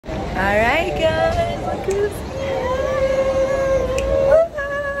right, guys. Look who's here.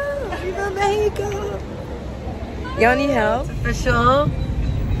 Viva Mexico. Y'all need help? For sure.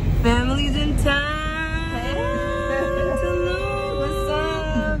 Family's in town. Hey. Tulum. What's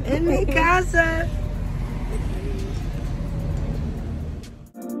up? In mi casa.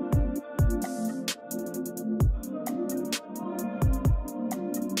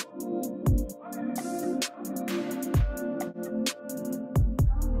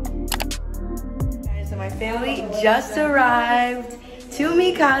 So my family just arrived to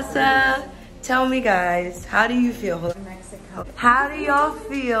mi casa. Tell me, guys, how do you feel? Mexico. How do y'all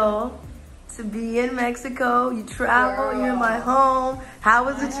feel to be in Mexico? You travel, you're in my home. How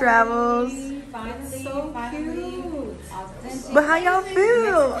was the travels? Finally, so cute. But how y'all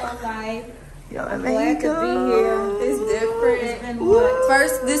feel? Y'all in Mexico. Glad to be here. It's different. It's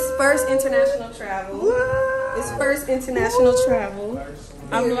been this first international travel. What? This first international travel.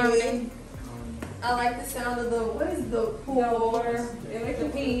 I'm learning. I like the sound of what is the pool? The water. The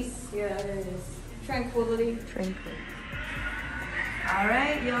peace. Yeah, it is. Tranquility. Tranquil. All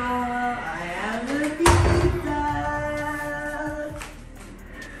right, y'all. I have the pizza.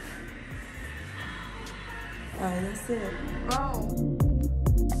 All right, that's it.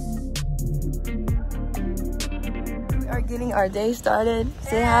 We are getting our day started.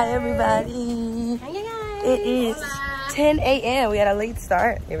 Say hi, everybody. Hi, guys. It is 10 a.m. We had a late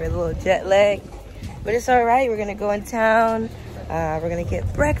start. We were a little jet lagged. But it's all right. We're going to go in town. We're going to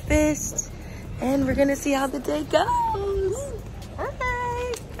get breakfast. And we're going to see how the day goes.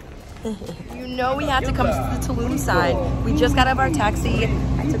 Hi. You know we have to come to the Tulum side. We just got out of our taxi.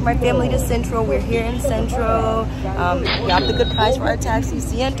 I took my family to Central. We're here in Central. We got the good price for our taxi.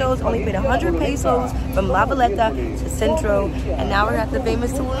 Cientos only paid 100 pesos from La Valeta to Central. And now we're at the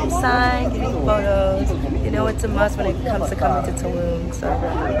famous Tulum sign, getting photos. You know it's a must when it comes to coming to Tulum. So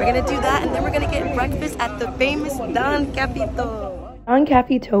we're going to do that. And then we're going to get breakfast at the famous Don Capito. Don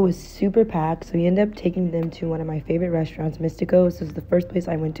Capito was super packed, so we ended up taking them to one of my favorite restaurants, Mysticos. This was the first place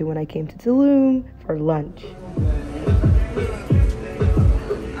I went to when I came to Tulum for lunch.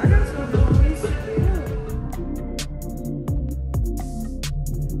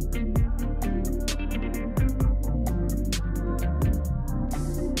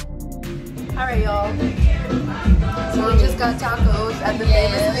 Alright, y'all. So we just got tacos at the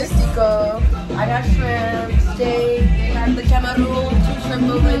famous Mystico. I got shrimp, steak, they have the camarón, 2 shrimp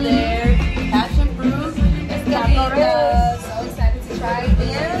over there, passion fruit, escalopes. So excited to try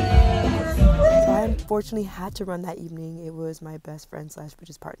this. So I unfortunately had to run that evening. It was my best friend /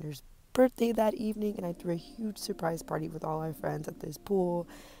 business partner's birthday that evening, and I threw a huge surprise party with all our friends at this pool.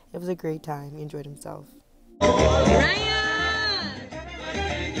 It was a great time. He enjoyed himself.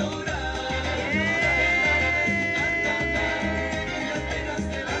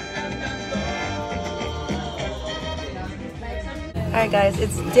 Alright guys,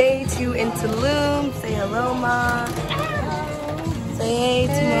 it's day 2 in Tulum. Say hello, Ma. Say hey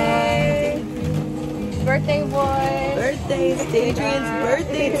to Ma. Birthday boy. Birthday, it's Adrian's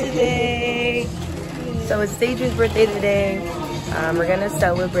birthday today. So it's Adrian's birthday today. We're gonna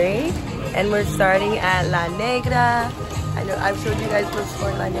celebrate. And we're starting at La Negra. I know I've showed you guys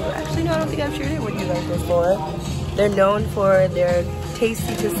before La Negra. Actually, no, I don't think I've shared it with you guys before. They're known for their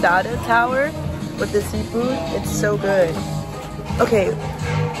tasty tostada tower with the seafood. It's so good. Okay,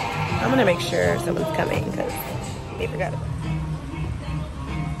 I'm gonna make sure someone's coming because they forgot about it.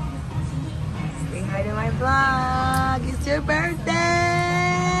 Say hi to my vlog. It's your birthday!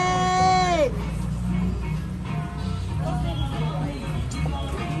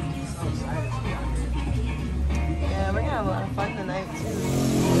 Yeah, we're gonna have a lot of fun tonight too.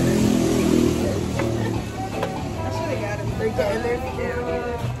 I should have got them. They're getting their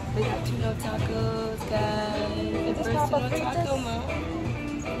food. They got tuna tacos, guys. The first tuna taco, Mom.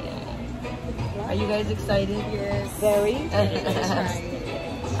 Yeah. Are you guys excited? Yes. Very.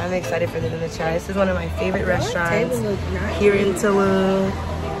 I'm excited for them to try. This is one of my favorite restaurants here in Tulum.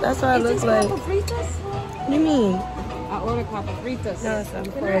 That's what it looks like. What do you mean? I ordered papa fritas. No, it's not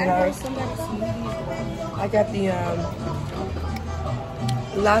 $4. I got the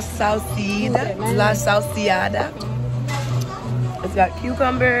La Salsiada. It's got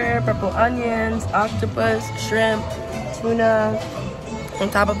cucumber, purple onions, octopus, shrimp, tuna, on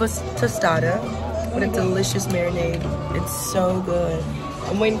top of a tostada with a delicious marinade. It's so good.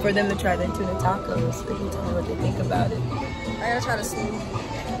 I'm waiting for them to try their tuna tacos so they can tell me what they think about it. I gotta try the smoothie.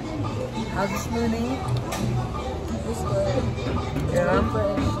 How's the smoothie? It's good. Yeah.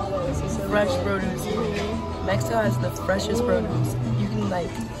 It's Fresh produce. Mexico has the freshest produce. You can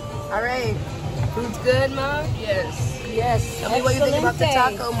like, all right, Food's good, Mom? Yes. Yes. Tell me what you think about the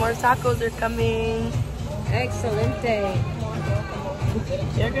taco. More tacos are coming. Excelente.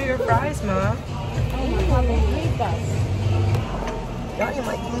 Here go your fries, Mom. Oh my God, Y'all eat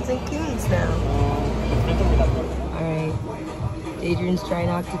like kings and queens now. Alright. Adrian's trying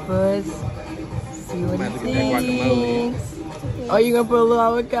octopus. See what he thinks. Oh, you gonna put a little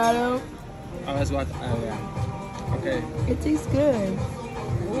avocado? Oh, that's what. Oh, yeah. Okay. It tastes good.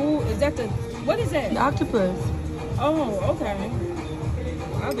 Ooh, is that the, what is that? The octopus. Oh, okay.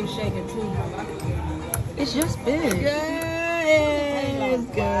 I'll be shaking too. It's just big. Yes,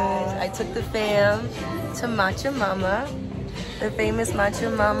 guys. I took the fam to Matcha Mama, the famous Matcha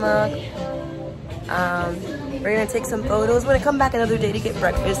Mama. We're gonna take some photos. We're gonna come back another day to get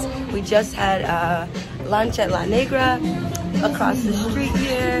breakfast. We just had lunch at La Negra across the street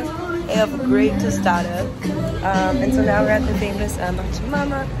here. They have a great tostada. And so now we're at the famous Matcha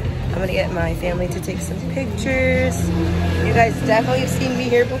Mama. I'm gonna get my family to take some pictures. You guys definitely have seen me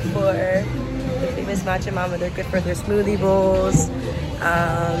here before. The famous Matcha Mama, they're good for their smoothie bowls,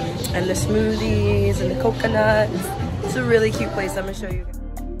 and the smoothies and the coconuts. It's a really cute place. I'm gonna show you.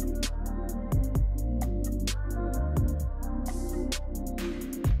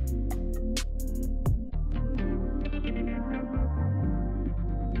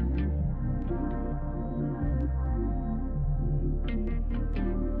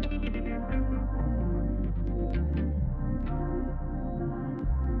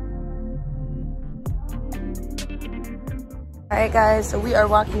 Alright guys, so we are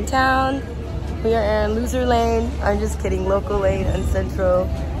walking town. We are in Loser Lane. I'm just kidding, Local Lane and Central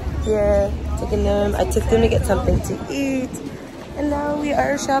here. Taking them. I took them to get something to eat. And now we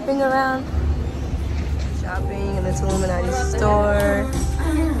are shopping around. Shopping in the Tuluminati store.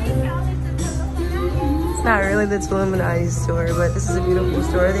 It's not really the Tuluminati store, but this is a beautiful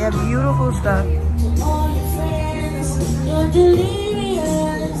store. They have beautiful stuff.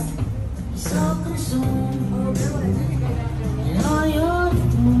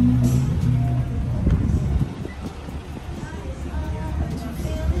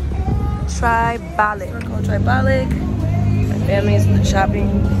 Tribalic. We're called Tribalic. My family is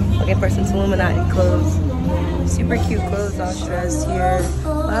shopping, looking for some Illuminati clothes. Super cute clothes, all dressed here. A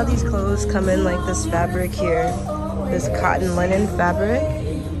lot of these clothes come in like this fabric here, this cotton linen fabric.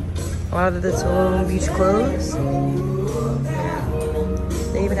 A lot of the Tulum beach clothes.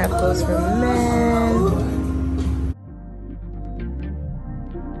 They even have clothes for men.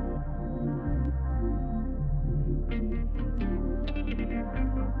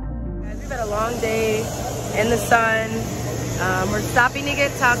 A long day in the sun. We're stopping to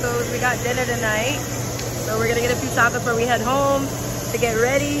get tacos. We got dinner tonight, so we're gonna get a few tacos before we head home to get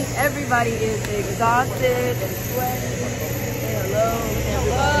ready. Everybody is exhausted and sweaty. Say hello,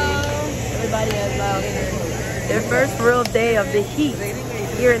 everybody is out here. Their first real day of the heat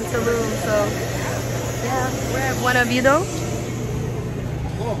here in Tulum. So yeah, we're at Buena Vida,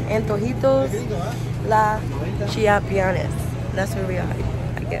 Antojitos, La Chiapianes. That's where we are,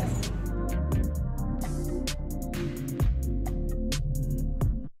 I guess.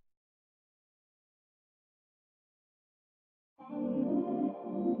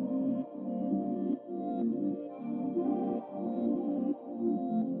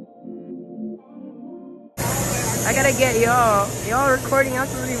 I gotta get y'all. Y'all recording, I'm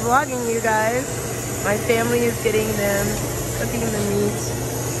supposed to be vlogging you guys. My family is getting them, cooking the meat.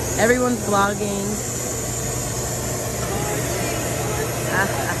 Everyone's vlogging.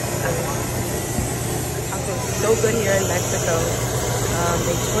 Tacos so good here in Mexico.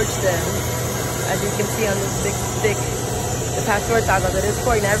 They torch them. As you can see on this big stick, the pastor tacos, it is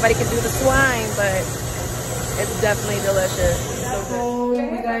pork. Now everybody can do the swine, but it's definitely delicious. So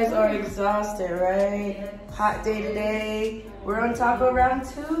you guys are exhausted, right? Hot day today. We're on taco round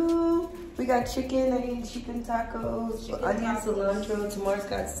 2. We got chicken. I eat chicken tacos, onion cilantro. Tamar's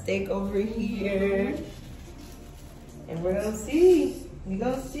got steak over here. And we're gonna see. We're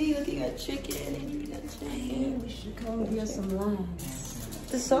gonna see. Look, you got chicken and you got chicken. We should go get some limes.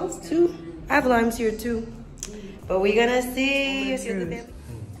 The sauce too. I have limes here too. But we're gonna see.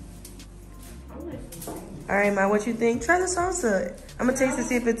 All right, Ma, what you think? Try the salsa. I'm gonna taste to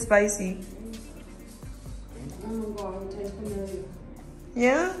see if it's spicy. I'm gonna go and taste familiar.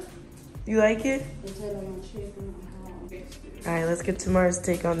 Yeah? You like it? All right, let's get Tamar's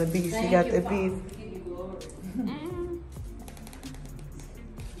take on the beef. You got the beef.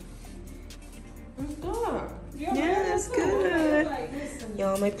 Yeah, that's good.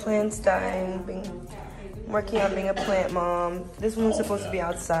 Y'all, my plant's dying. I'm working on being a plant mom. This one's supposed to be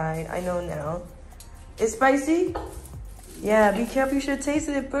outside. I know now. It's spicy? Yeah, be careful. You should have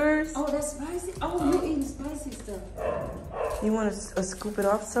tasted it first. Oh, that's spicy. Oh, you're eating spicy stuff. You want to scoop it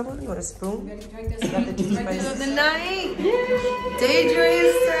off someone? You want a spoon? Ready to drink this? Got the deep spicy. Of the night.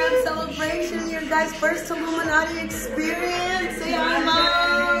 Daydream syrup celebration. Your guys' first Illuminati experience. Say hi,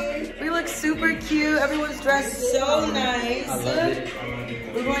 Mom. We look super cute. Everyone's dressed so nice. I love it.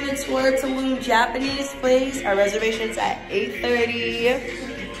 We're going to tour Tulum Japanese place. Our reservation's at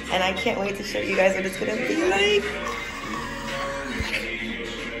 8:30. And I can't wait to show you guys what it's gonna be like.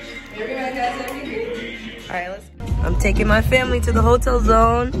 Alright, let's go. I'm taking my family to the hotel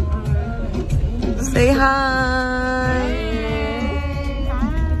zone. Say hi.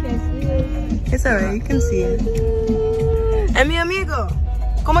 It's alright, you can see it. And mi amigo,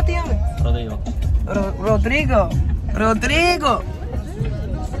 ¿cómo te llamas? Rodrigo. Rodrigo. Rodrigo.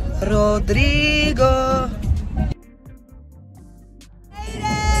 Rodrigo.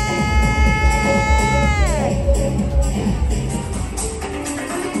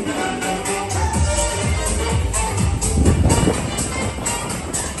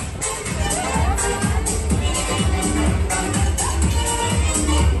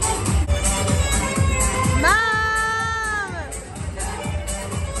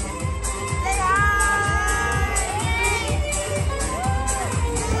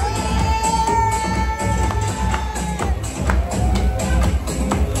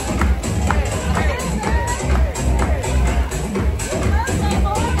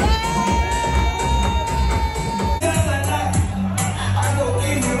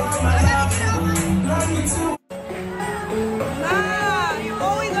 Me too.